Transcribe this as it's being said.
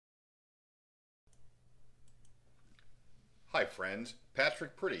Hi friends,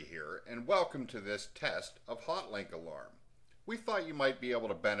 Patrick Pretty here, and welcome to this test of Hotlink Alarm. We thought you might be able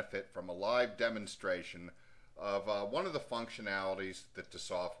to benefit from a live demonstration of one of the functionalities that the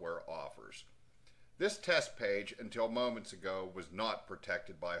software offers. This test page until moments ago was not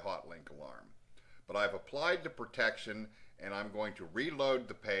protected by Hotlink Alarm, but I've applied the protection and I'm going to reload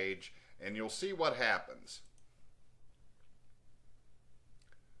the page and you'll see what happens.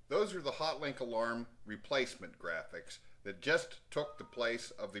 Those are the Hotlink Alarm replacement graphics that just took the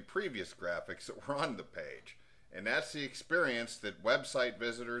place of the previous graphics that were on the page. And that's the experience that website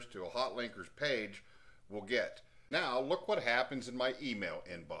visitors to a Hotlinker's page will get. Now look what happens in my email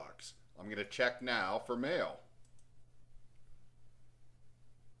inbox. I'm going to check now for mail.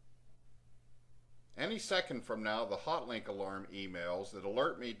 Any second from now, the Hotlink Alarm emails that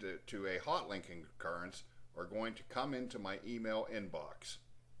alert me to a hotlinking occurrence are going to come into my email inbox.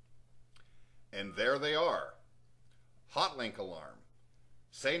 And there they are. Hotlink Alarm.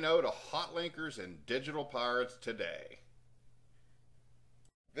 Say no to hotlinkers and digital pirates today.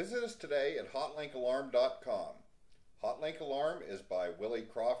 Visit us today at hotlinkalarm.com. Hotlink Alarm is by Willie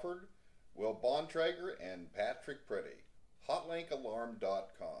Crawford, Will Bontrager, and Patrick Pretty.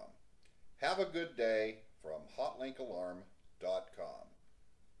 Hotlinkalarm.com. Have a good day from hotlinkalarm.com.